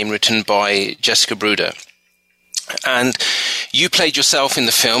same name written by Jessica Bruder. And you played yourself in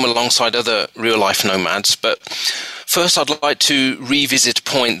the film alongside other real-life nomads. But first, I'd like to revisit a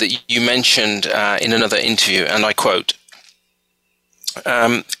point that you mentioned in another interview, and I quote,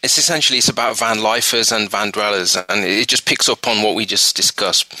 it's about van lifers and van dwellers, and it just picks up on what we just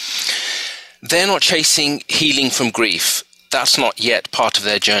discussed. They're not chasing healing from grief. That's not yet part of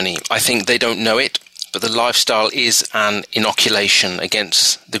their journey. I think they don't know it, but the lifestyle is an inoculation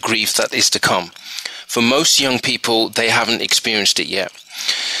against the grief that is to come. For most young people, they haven't experienced it yet.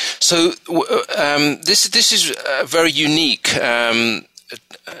 So this is a very unique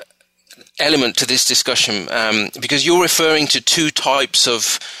element to this discussion, because you're referring to two types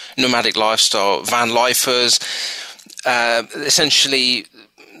of nomadic lifestyle. Van lifers, essentially,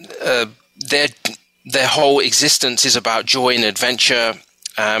 their whole existence is about joy and adventure,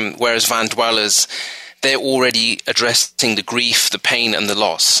 whereas van dwellers, they're already addressing the grief, the pain, and the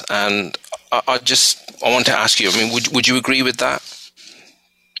loss. And I want to ask you, would you agree with that?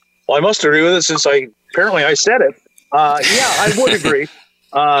 Well, I must agree with it since I said it. Yeah, I would agree.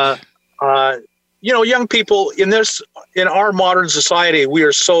 Young people in our modern society, we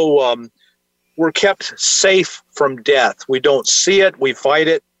are so, we're kept safe from death. We don't see it. We fight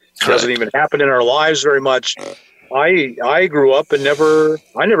it. It doesn't even happen in our lives very much. I grew up and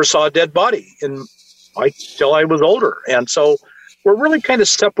I never saw a dead body till I was older. And so we're really kind of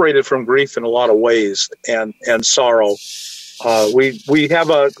separated from grief in a lot of ways and sorrow. We have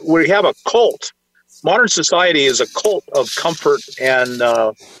a cult. Modern society is a cult of comfort and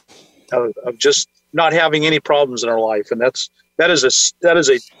of just not having any problems in our life, and that is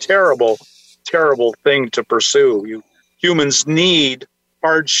a terrible, terrible thing to pursue. Humans need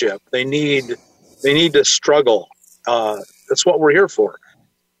hardship. They need to struggle. That's what we're here for.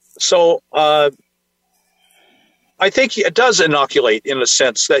 So I think it does inoculate in a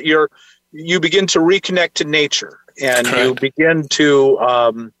sense that you begin to reconnect to nature, and Correct. You begin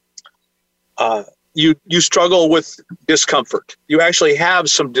to you struggle with discomfort. You actually have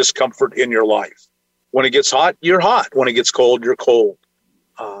some discomfort in your life. When it gets hot, you're hot. When it gets cold, you're cold.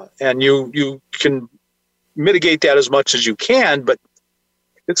 And you can mitigate that as much as you can, but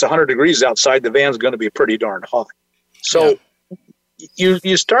it's 100 degrees outside, the van's going to be pretty darn hot. So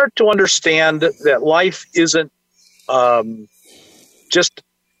you start to understand that life isn't just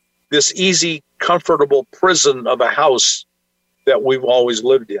this easy, comfortable prison of a house that we've always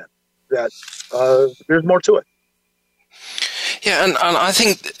lived in. That there's more to it. Yeah, and I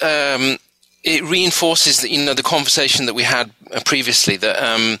think it reinforces the conversation that we had previously,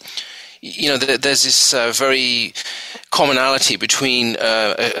 that there's this very commonality between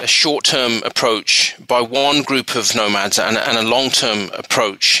a short-term approach by one group of nomads and a long-term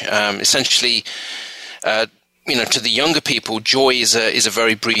approach. Essentially, to the younger people, joy is a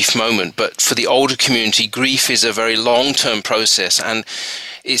very brief moment, but for the older community, grief is a very long-term process, and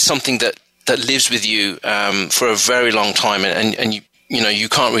it's something that lives with you for a very long time, and you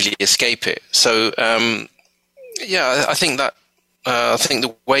can't really escape it. So I think that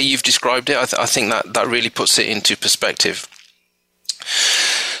the way you've described it, I think that really puts it into perspective.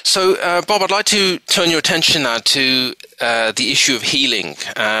 So Bob, I'd like to turn your attention now to the issue of healing,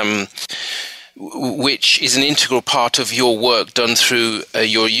 which is an integral part of your work done through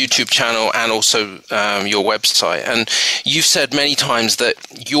your YouTube channel and also your website. And you've said many times that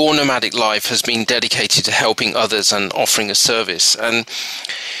your nomadic life has been dedicated to helping others and offering a service. And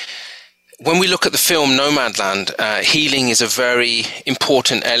when we look at the film Nomadland, healing is a very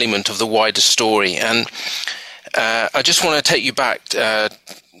important element of the wider story. And I just want to take you back to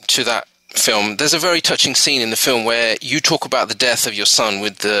that film. There's a very touching scene in the film where you talk about the death of your son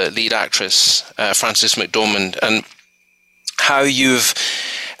with the lead actress, Frances McDormand, and how you've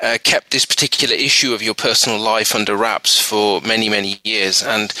kept this particular issue of your personal life under wraps for many, many years.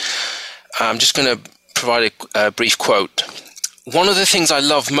 And I'm just going to provide a brief quote. "One of the things I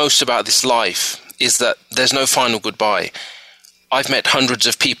love most about this life is that there's no final goodbye. I've met hundreds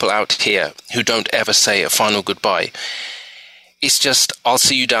of people out here who don't ever say a final goodbye. It's just, I'll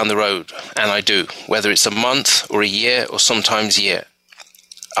see you down the road, and I do, whether it's a month or a year or sometimes a year.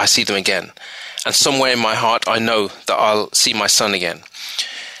 I see them again. And somewhere in my heart, I know that I'll see my son again."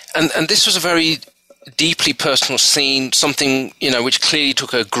 And this was a very deeply personal scene, something, which clearly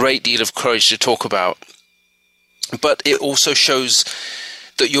took a great deal of courage to talk about. But it also shows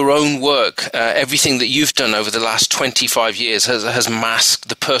that your own work, everything that you've done over the last 25 years has masked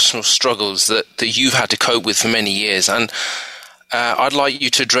the personal struggles that you've had to cope with for many years. And I'd like you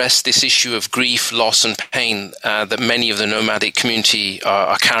to address this issue of grief, loss, and pain that many of the nomadic community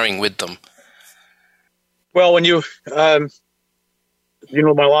are carrying with them. Well, when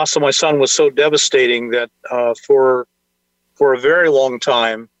my loss of my son was so devastating that for a very long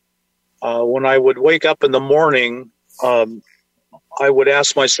time, when I would wake up in the morning, I would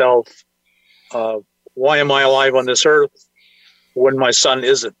ask myself, why am I alive on this earth when my son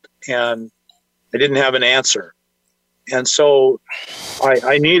isn't? And I didn't have an answer. And so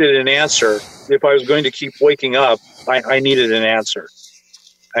I needed an answer. If I was going to keep waking up, I needed an answer.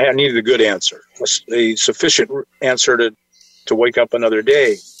 I needed a good answer, a sufficient answer to wake up another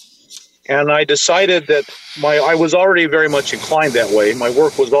day. And I decided that I was already very much inclined that way. My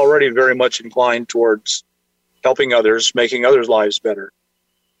work was already very much inclined towards helping others, making others' lives better.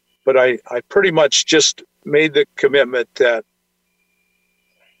 But I pretty much just made the commitment that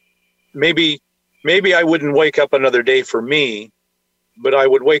maybe I wouldn't wake up another day for me, but I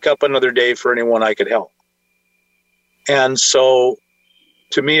would wake up another day for anyone I could help. And so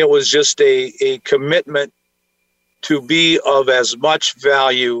to me, it was just a commitment to be of as much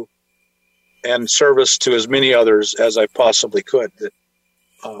value and service to as many others as I possibly could. That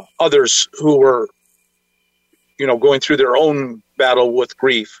others who were, going through their own battle with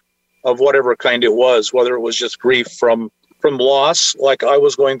grief of whatever kind it was, whether it was just grief from loss, like I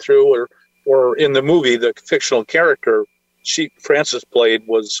was going through, or in the movie, the fictional character Frances played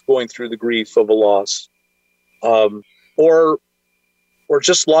was going through the grief of a loss, or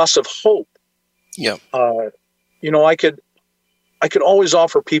just loss of hope. Yeah. I could always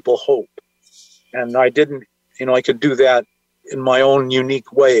offer people hope, and I didn't. I could do that in my own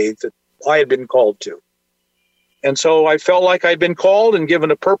unique way that I had been called to. And so I felt like I'd been called and given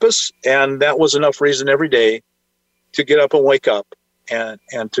a purpose, and that was enough reason every day to get up and wake up and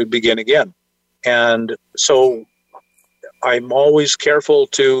to begin again. And so I'm always careful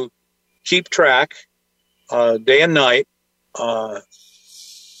to keep track day and night.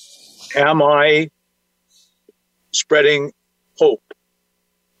 Am I spreading hope?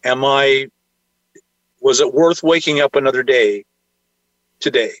 Was it worth waking up another day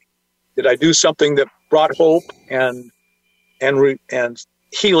today? Did I do something that brought hope and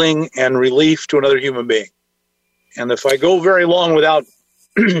healing and relief to another human being? And if I go very long without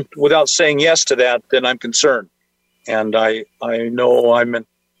saying yes to that, then I'm concerned, and I know I'm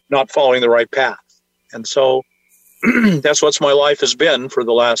not following the right path. And so that's what my life has been for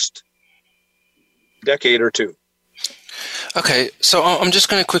the last decade or two. Okay, so I'm just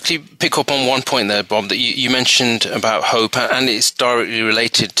going to quickly pick up on one point there, Bob, that you mentioned about hope, and it's directly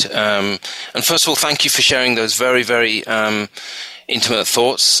related. And first of all, thank you for sharing those very, very intimate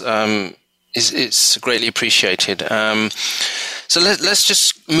thoughts. It's greatly appreciated. So let's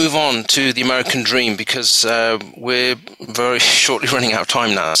just move on to the American Dream, because we're very shortly running out of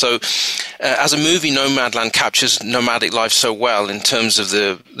time now. So as a movie, Nomadland captures nomadic life so well in terms of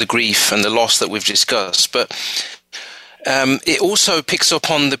the grief and the loss that we've discussed. But it also picks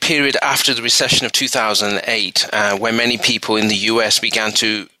up on the period after the recession of 2008, where many people in the US began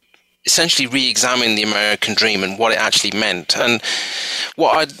to essentially re-examine the American Dream and what it actually meant. And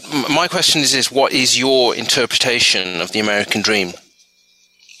my question is this: what is your interpretation of the American Dream?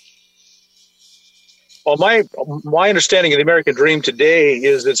 Well, my understanding of the American Dream today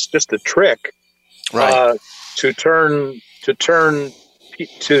is it's just a trick, right? To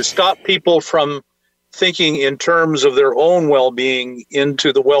stop people from thinking in terms of their own well-being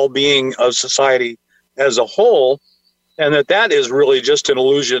into the well-being of society as a whole, and that is really just an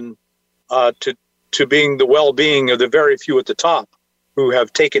illusion to being the well-being of the very few at the top who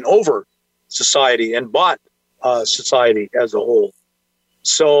have taken over society and bought society as a whole.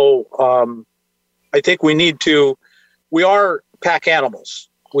 So I think we are pack animals.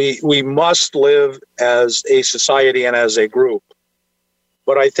 We must live as a society and as a group.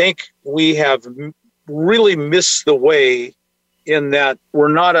 But I think we have really missed the way in that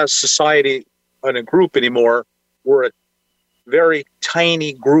we're not a society and a group anymore. We're a very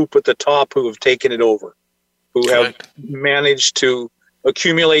tiny group at the top who have taken it over, who have managed to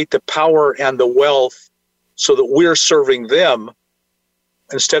accumulate the power and the wealth so that we're serving them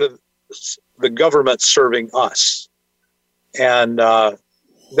instead of the government serving us. And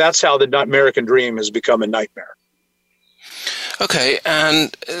that's how the American dream has become a nightmare. Okay,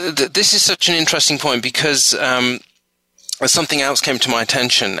 and this is such an interesting point because something else came to my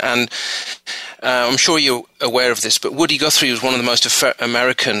attention, and I'm sure you're aware of this, but Woody Guthrie was one of the most one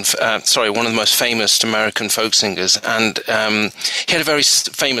of the most famous American folk singers, and he had a very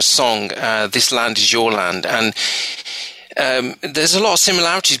famous song, "This Land Is Your Land," and there's a lot of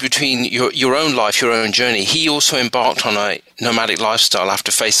similarities between your own life, your own journey. He also embarked on a nomadic lifestyle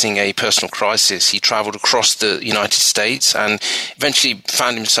after facing a personal crisis. He traveled across the United States and eventually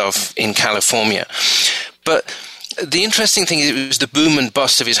found himself in California. But the interesting thing is it was the boom and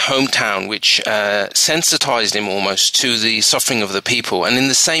bust of his hometown which sensitized him almost to the suffering of the people. And in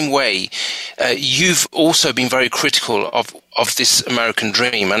the same way, you've also been very critical of this American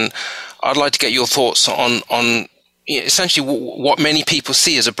dream. And I'd like to get your thoughts on essentially what many people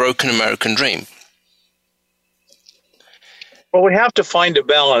see as a broken American dream. Well, we have to find a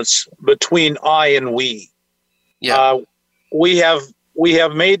balance between I and we. Yeah. We have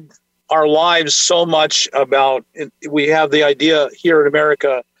made our lives so much about, we have the idea here in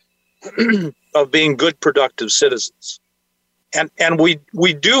America of being good, productive citizens. And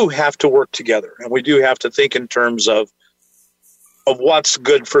we do have to work together, and we do have to think in terms of what's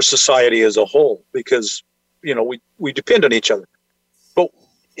good for society as a whole, because we depend on each other. But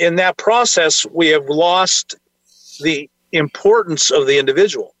in that process, we have lost the importance of the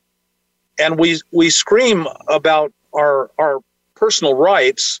individual. And we scream about our personal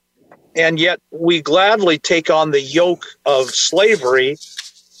rights, and yet we gladly take on the yoke of slavery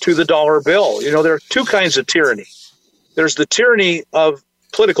to the dollar bill. There are two kinds of tyranny. There's the tyranny of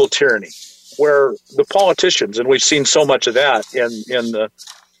political tyranny, where the politicians, and we've seen so much of that in the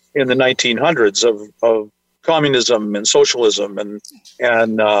 1900s of communism and socialism and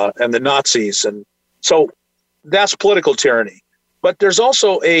the Nazis, and so that's political tyranny. But there's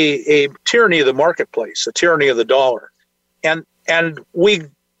also a tyranny of the marketplace, a tyranny of the dollar, and we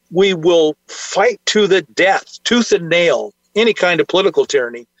will fight to the death, tooth and nail, any kind of political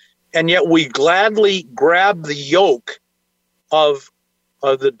tyranny, and yet we gladly grab the yoke of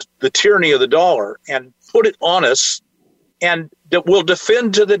the tyranny of the dollar and put it on us, and that will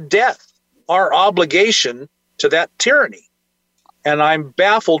defend to the death our obligation to that tyranny. And I'm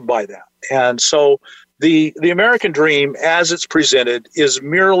baffled by that. And so the American dream, as it's presented, is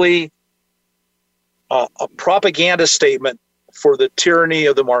merely a propaganda statement for the tyranny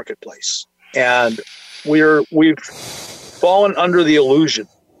of the marketplace. And we've fallen under the illusion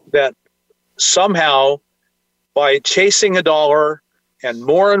that somehow by chasing a dollar and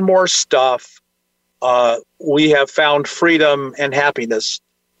more stuff, we have found freedom and happiness.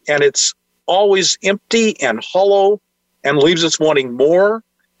 And it's always empty and hollow and leaves us wanting more,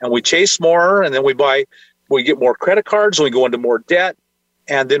 and we chase more, and then we get more credit cards, and we go into more debt,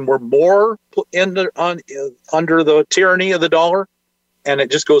 and then we're more under the tyranny of the dollar, and it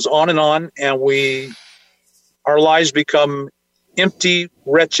just goes on, and our lives become empty,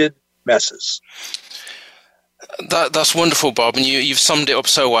 wretched messes. That's wonderful, Bob, and you've summed it up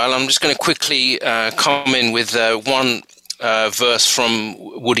so well. I'm just going to quickly come in with one verse from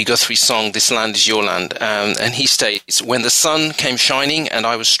Woody Guthrie's song, "This Land Is Your Land." And he states, "When the sun came shining and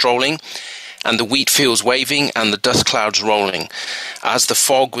I was strolling, and the wheat fields waving and the dust clouds rolling, as the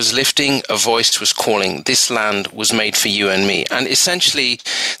fog was lifting, a voice was calling, this land was made for you and me." And essentially,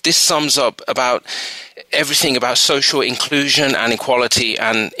 this sums up about everything about social inclusion and equality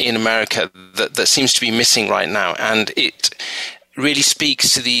and in America that seems to be missing right now. And it really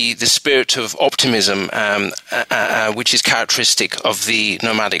speaks to the spirit of optimism, which is characteristic of the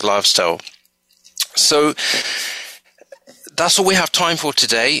nomadic lifestyle. So that's all we have time for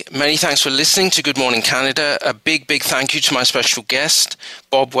today. Many thanks for listening to Good Morning Canada. A big thank you to my special guest,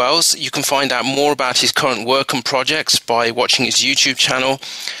 Bob Wells. You can find out more about his current work and projects by watching his YouTube channel,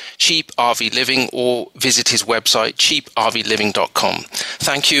 Cheap RV Living, or visit his website, cheaprvliving.com.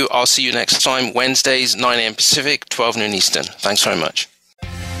 Thank you. I'll see you next time, Wednesdays, 9 a.m. Pacific, 12 noon Eastern. Thanks very much.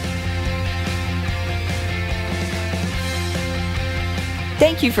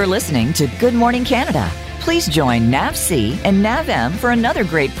 Thank you for listening to Good Morning Canada. Please join NAVC and NAVM for another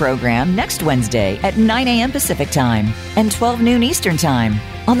great program next Wednesday at 9 a.m. Pacific Time and 12 noon Eastern Time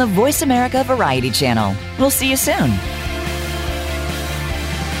on the Voice America Variety Channel. We'll see you soon.